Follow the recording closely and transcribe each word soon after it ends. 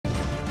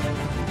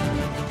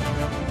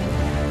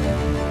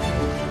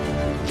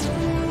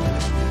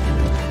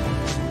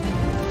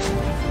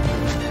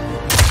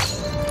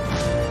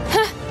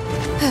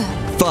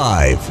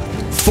5,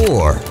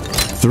 4,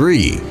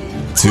 3,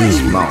 2,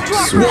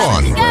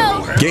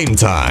 1. Game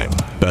time.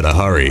 Better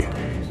hurry.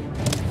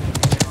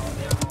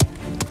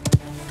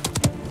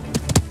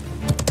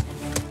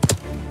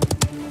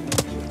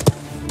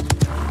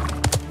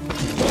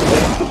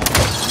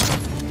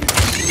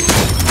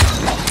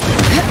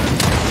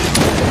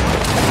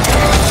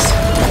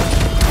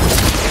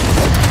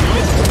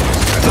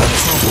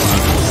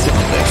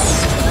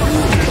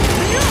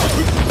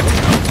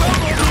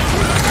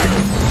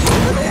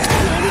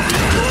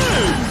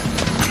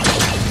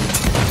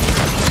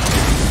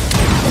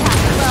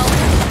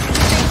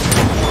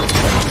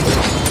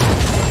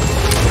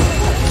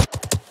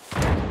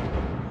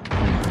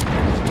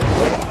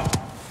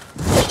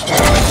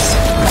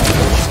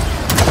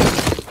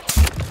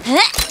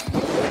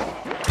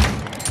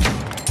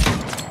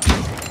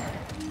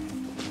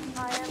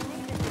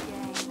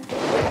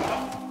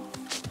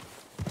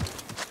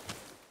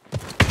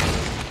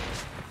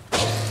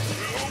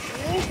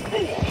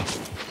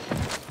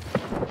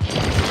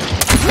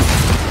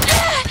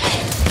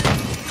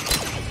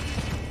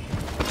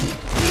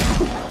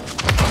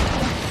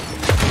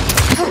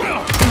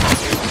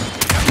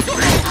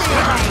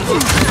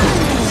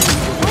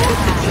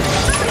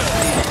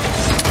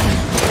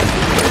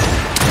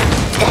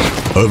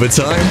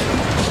 Overtime?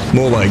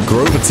 More like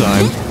Grover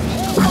time.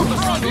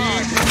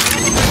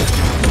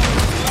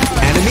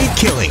 Enemy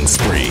killing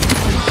spree.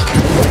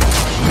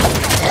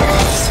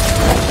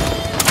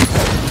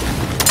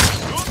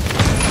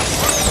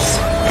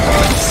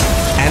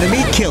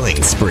 Enemy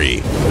killing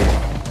spree.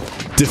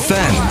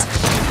 Defend.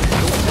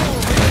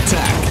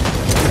 Attack.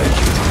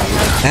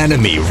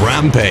 Enemy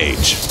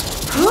rampage.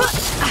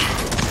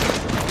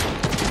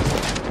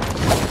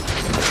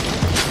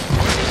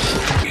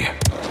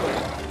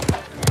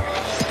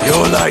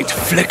 Your light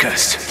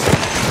flickers.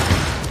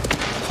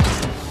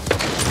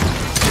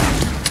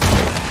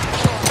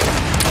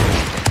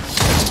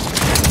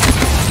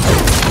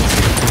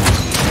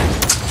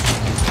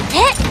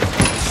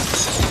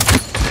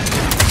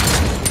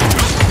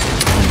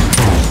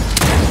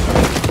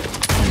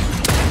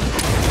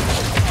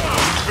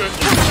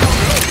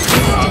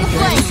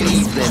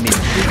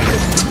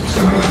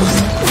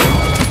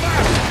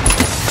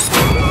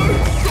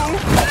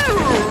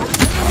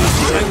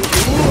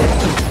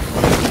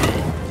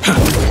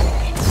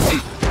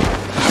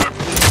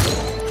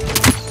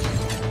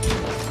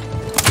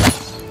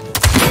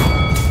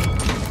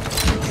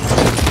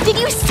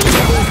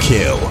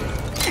 Kill.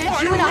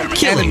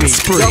 Killing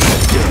spree.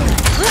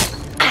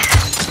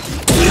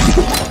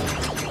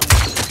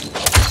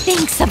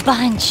 Thanks a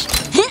bunch.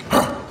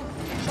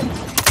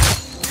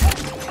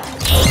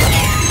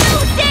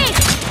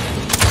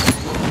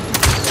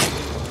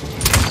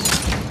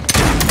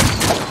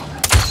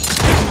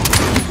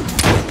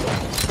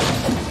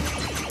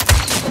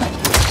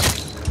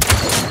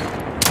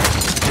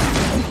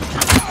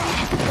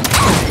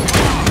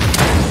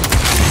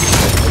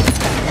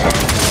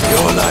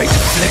 Your light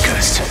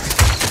flickers.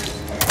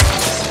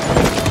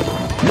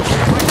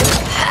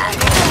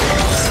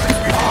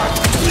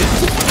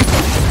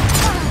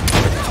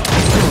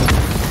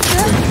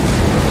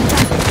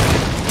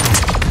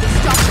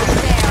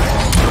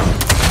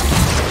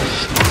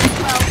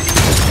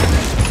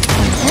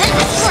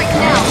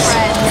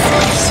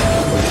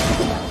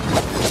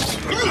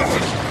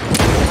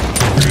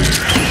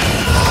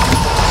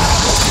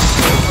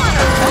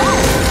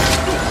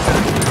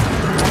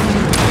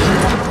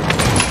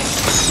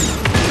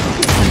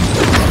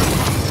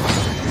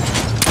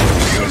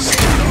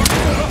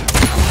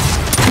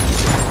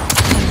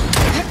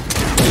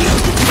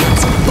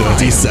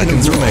 30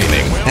 seconds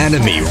remaining.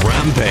 Enemy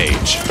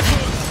rampage.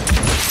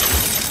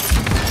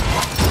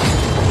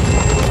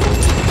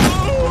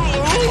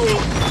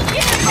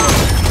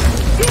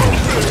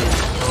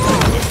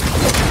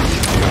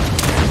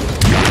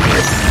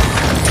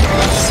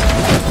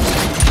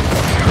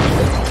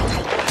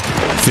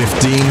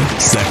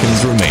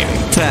 Seconds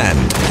remaining. 10,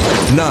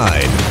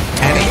 9,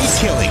 enemy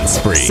killing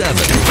spree. 7,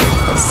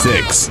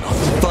 6,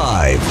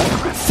 5,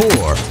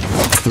 4,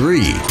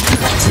 3, 2,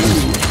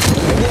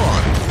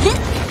 1.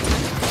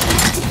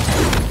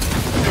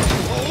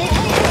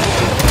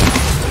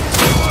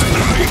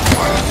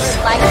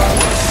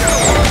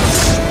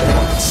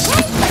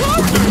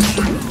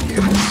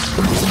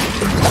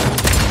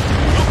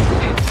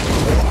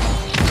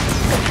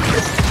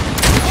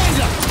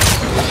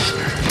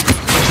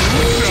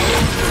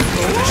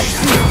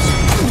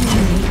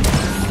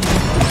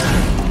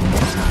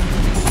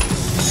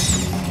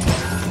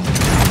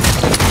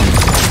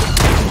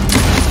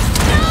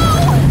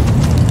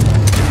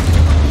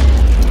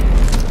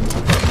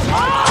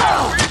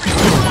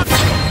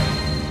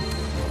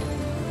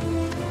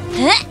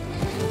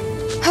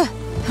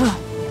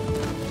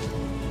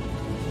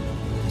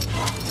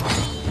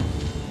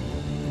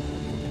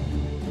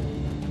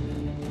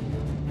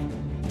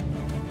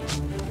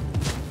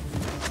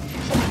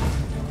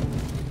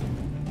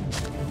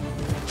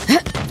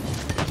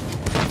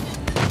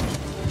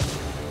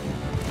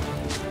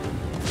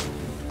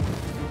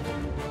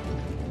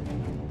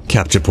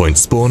 Capture point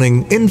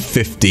spawning in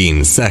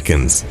 15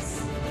 seconds.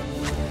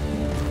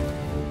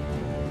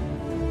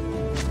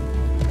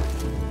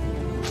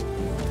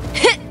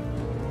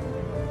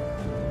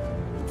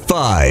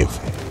 5,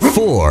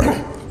 4,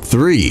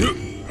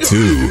 3,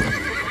 2,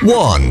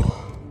 1.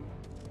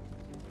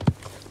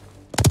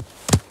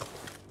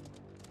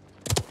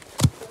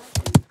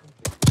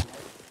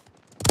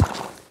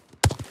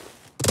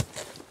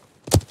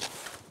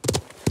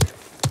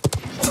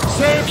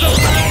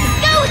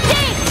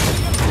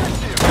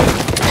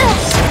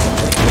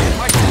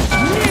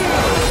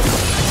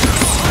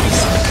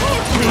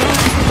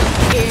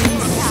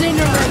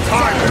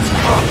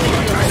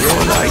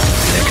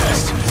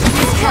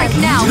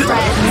 Now,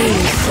 Fred.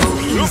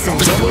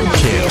 Double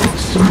kill.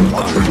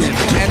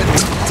 Enemy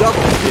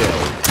double kill.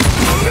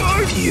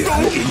 Fear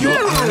in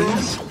your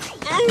eyes.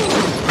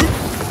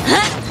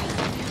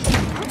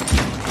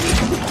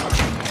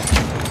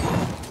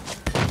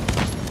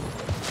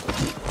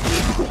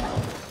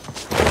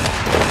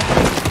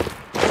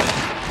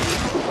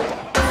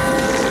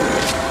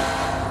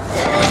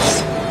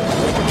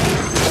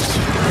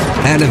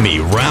 Enemy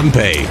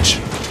rampage.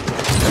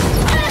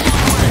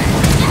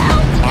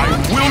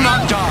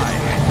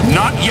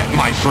 Not yet,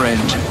 my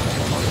friend.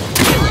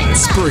 Killing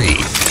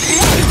spree.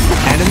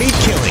 Enemy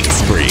killing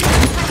spree.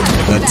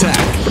 Attack.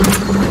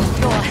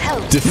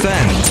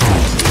 Defend.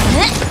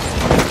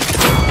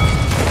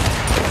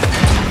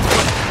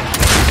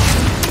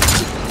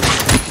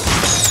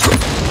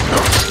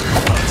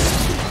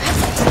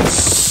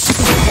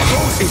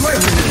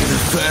 The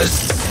first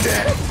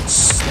step.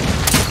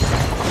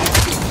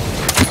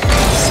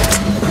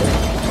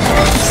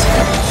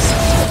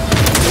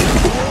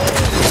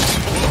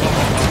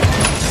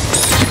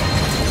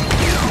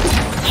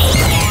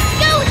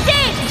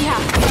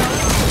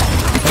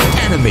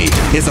 Enemy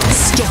is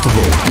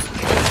unstoppable.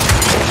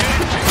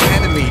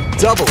 Enemy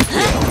double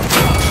kill.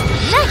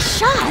 Nice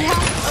shot.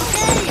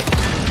 Okay.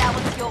 That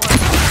was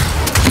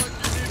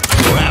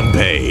yours.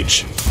 Rampage.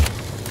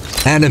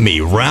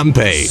 Enemy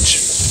rampage.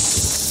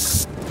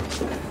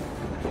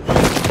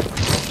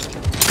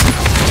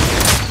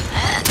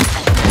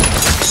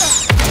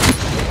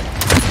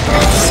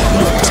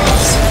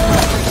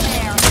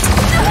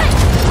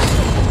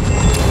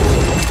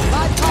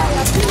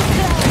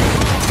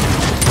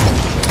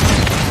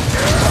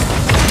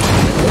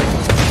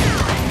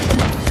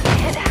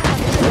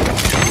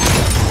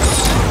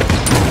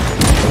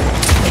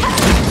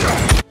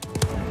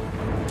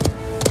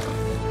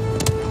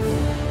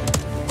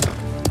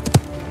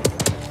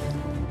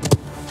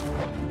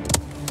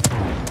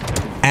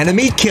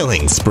 Enemy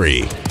killing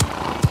spree.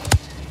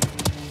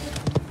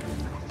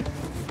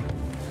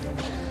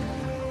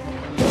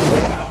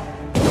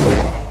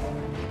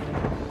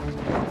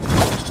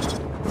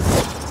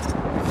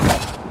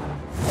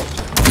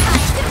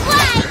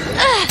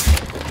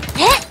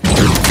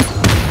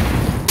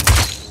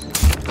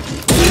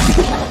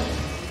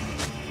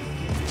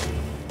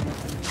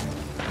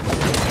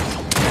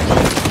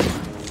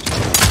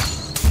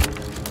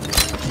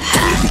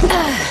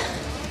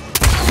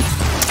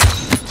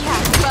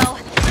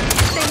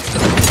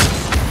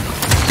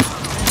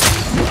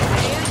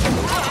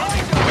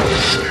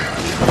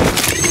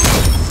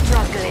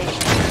 Struggling.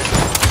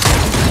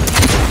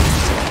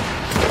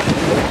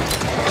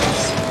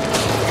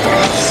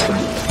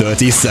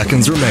 30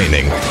 seconds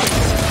remaining.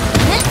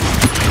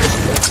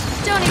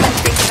 Don't even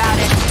think about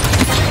it.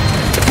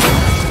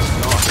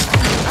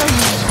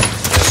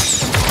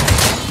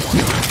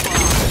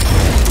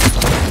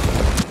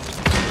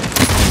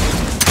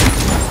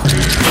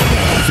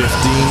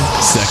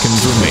 15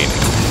 seconds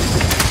remaining.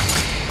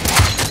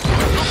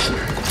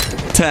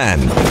 10,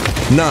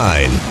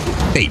 9,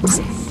 8,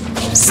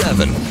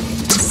 7,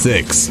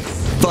 6,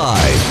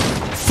 5,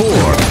 4,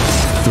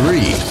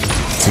 3,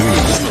 2,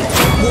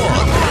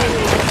 1.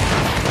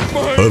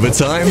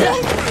 Overtime?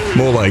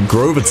 More like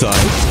Grover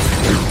time.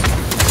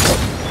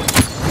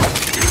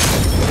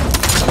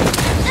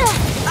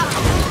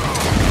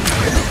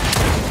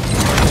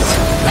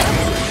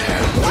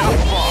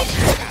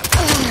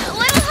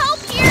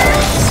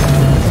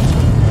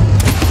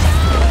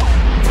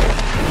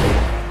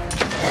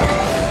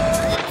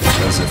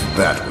 As if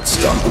that would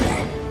stop me.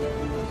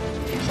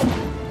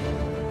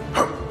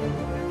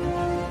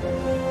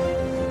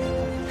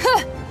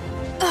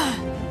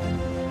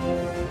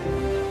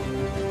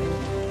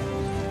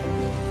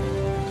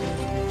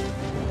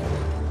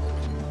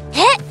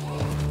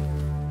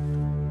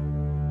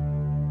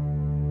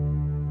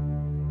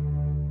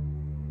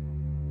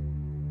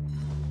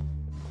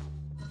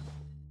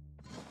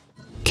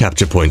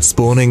 Capture point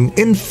spawning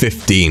in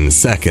 15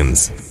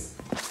 seconds.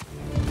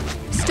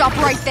 Stop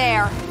right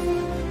there.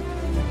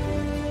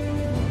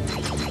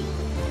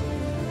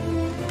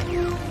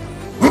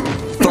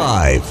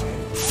 Five,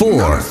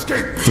 4,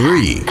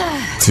 3,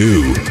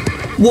 2,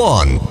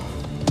 1.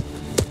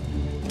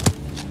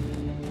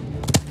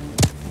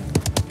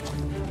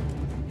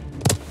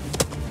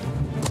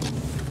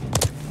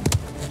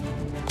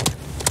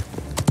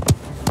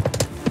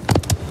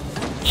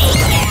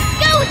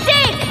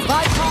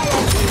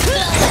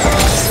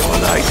 Your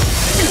light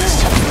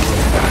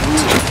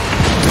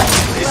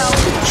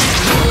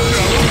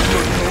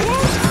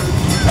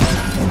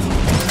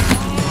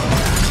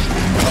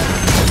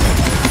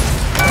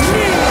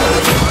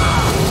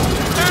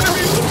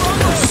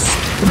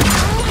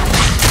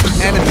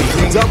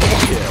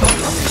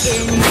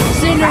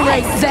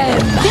Incinerate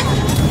them!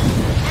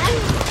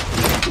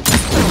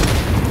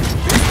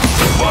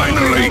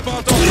 Finally!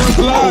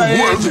 A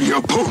worthy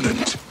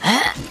opponent!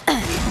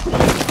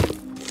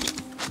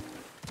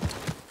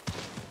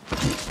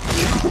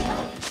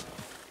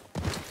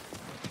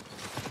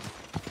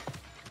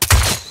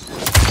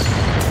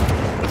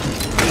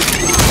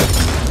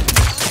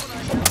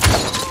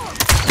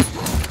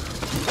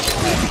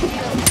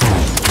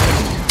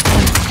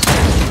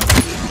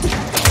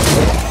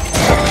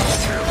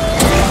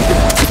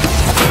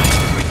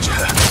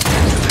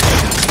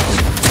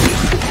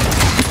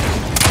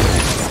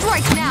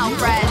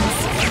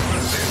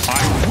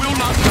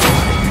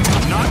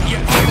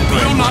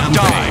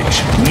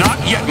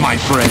 My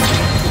friend.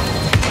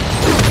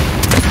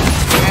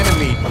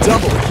 Enemy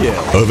double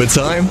kill.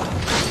 Overtime?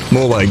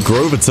 More like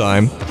Grover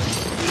time.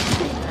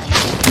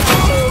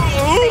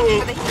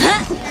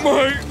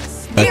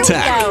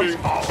 Attack.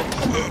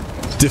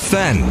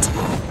 Defend.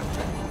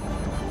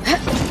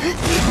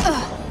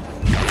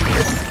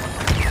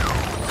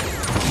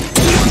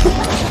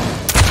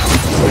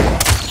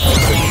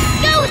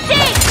 Go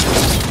dig!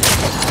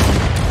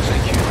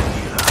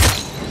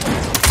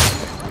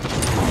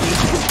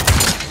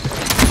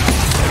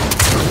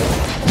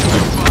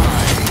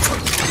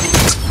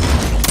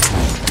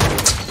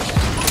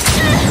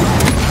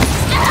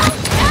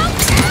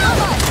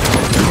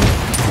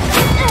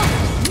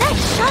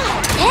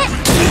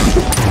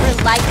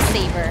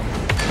 Lifesaver.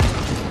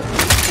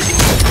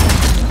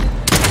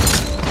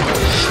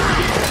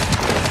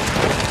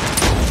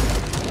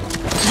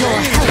 Your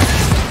help.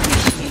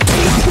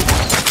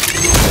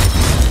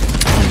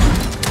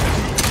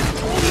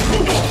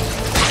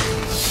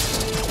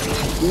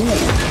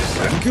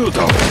 Thank you,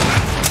 Doctor.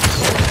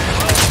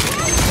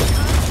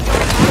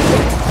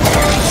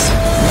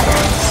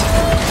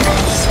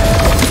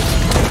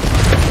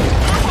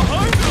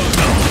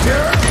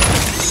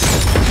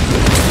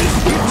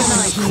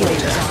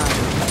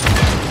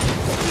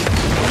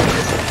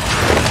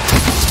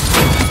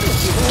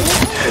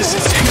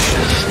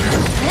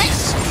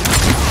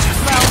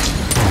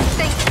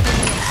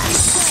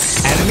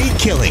 Enemy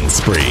killing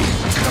spree.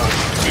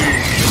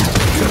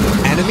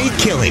 Enemy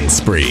killing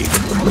spree.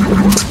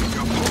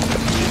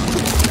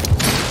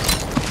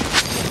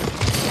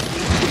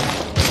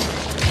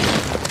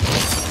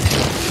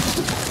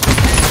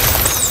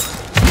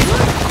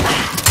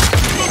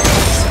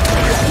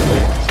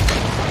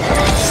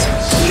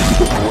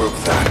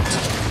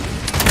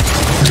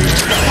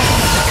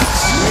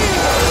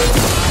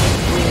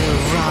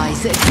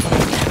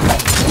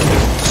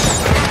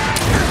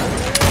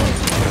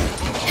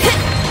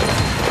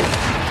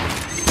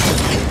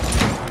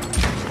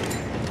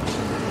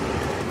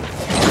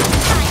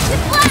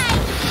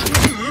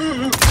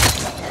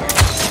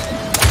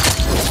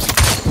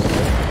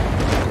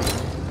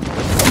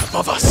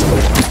 Of us.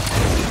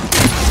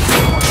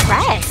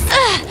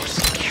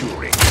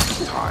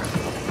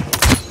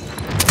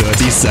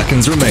 30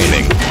 seconds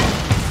remaining.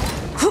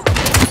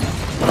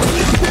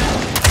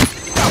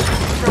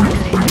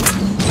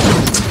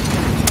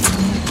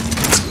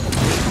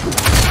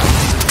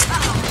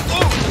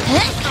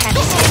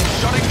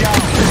 Shutting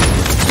down.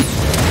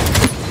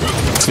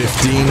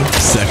 15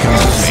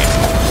 seconds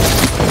remaining.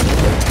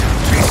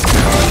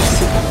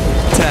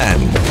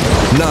 10,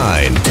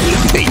 9,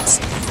 8,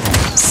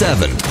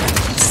 7,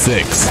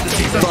 6,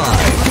 5,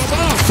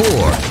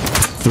 4,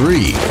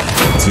 3,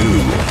 2,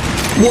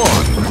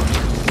 1.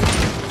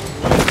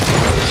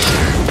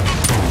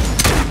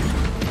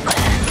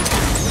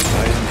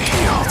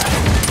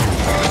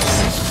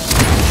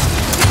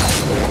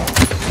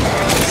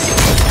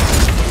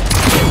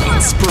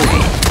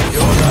 Spree.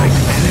 You're like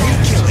enemy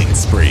killing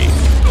spree.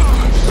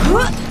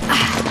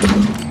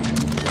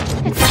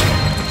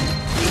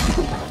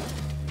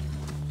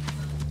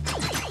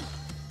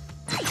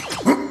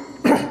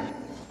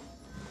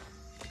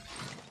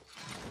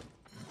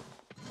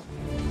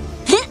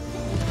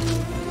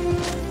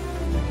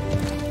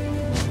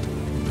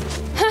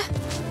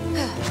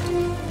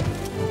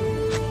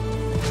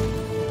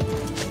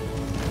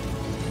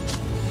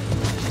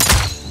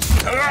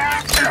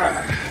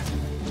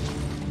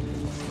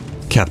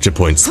 Capture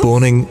point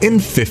spawning in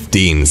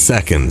 15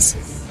 seconds.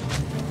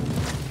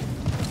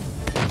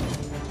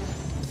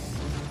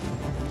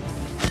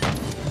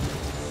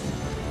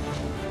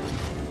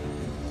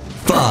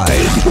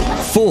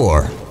 5,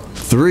 4,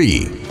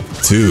 3,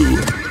 2,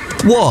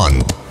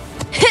 1.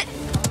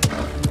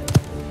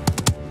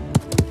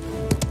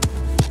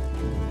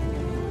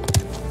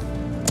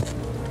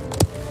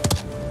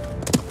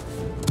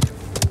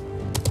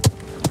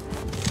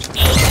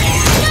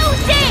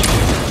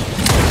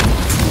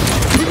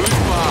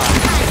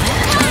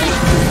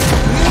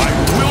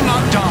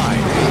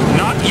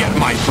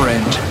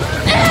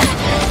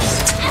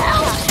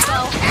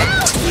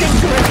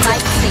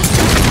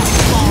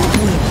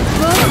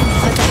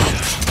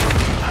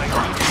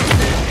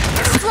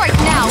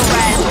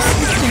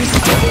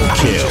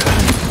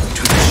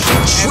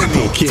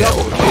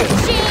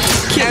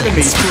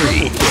 Enemy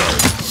spree.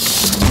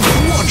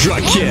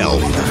 Quadra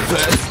kill.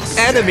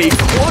 Enemy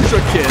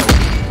Quadra kill.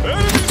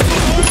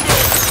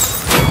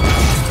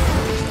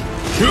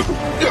 Incinerate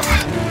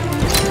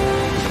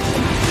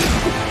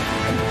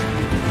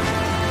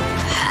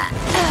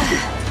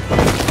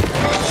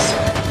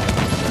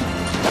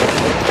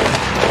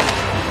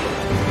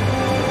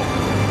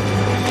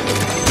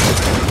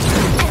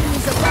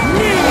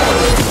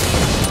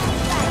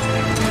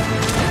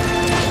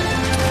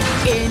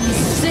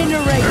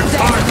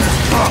them!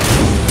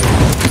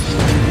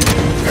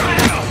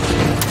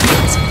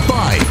 That's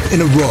 5 in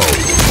a row.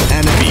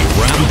 Enemy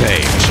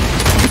rampage.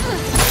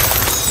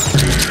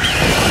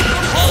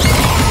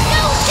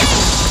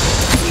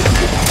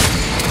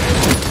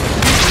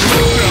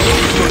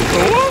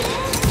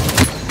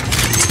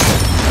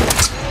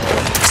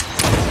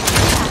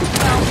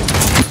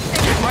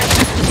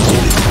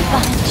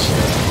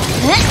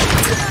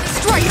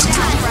 Strike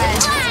down,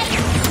 friend.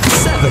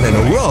 7 in a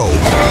row.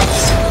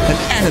 An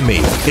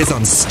enemy is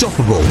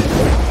unstoppable.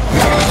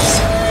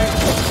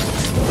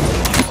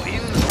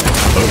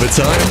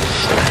 Overtime?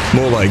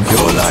 More like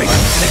go like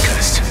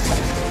flickers.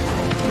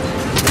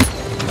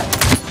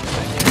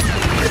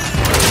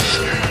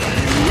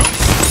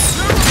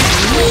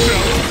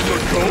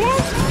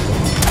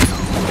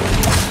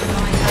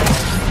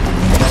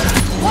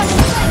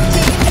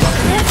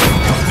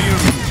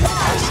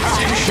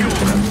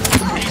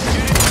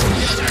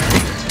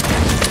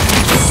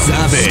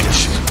 Savage.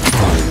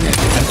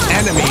 An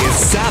enemy is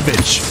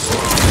savage.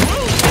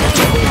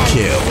 Double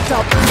kill.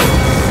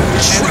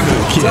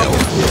 Triple kill.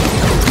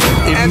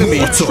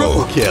 Enemy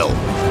triple kill.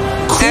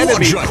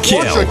 Quadra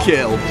kill. Quadra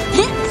kill.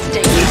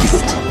 Stay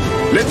east.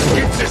 Let's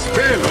get this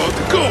payload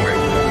going.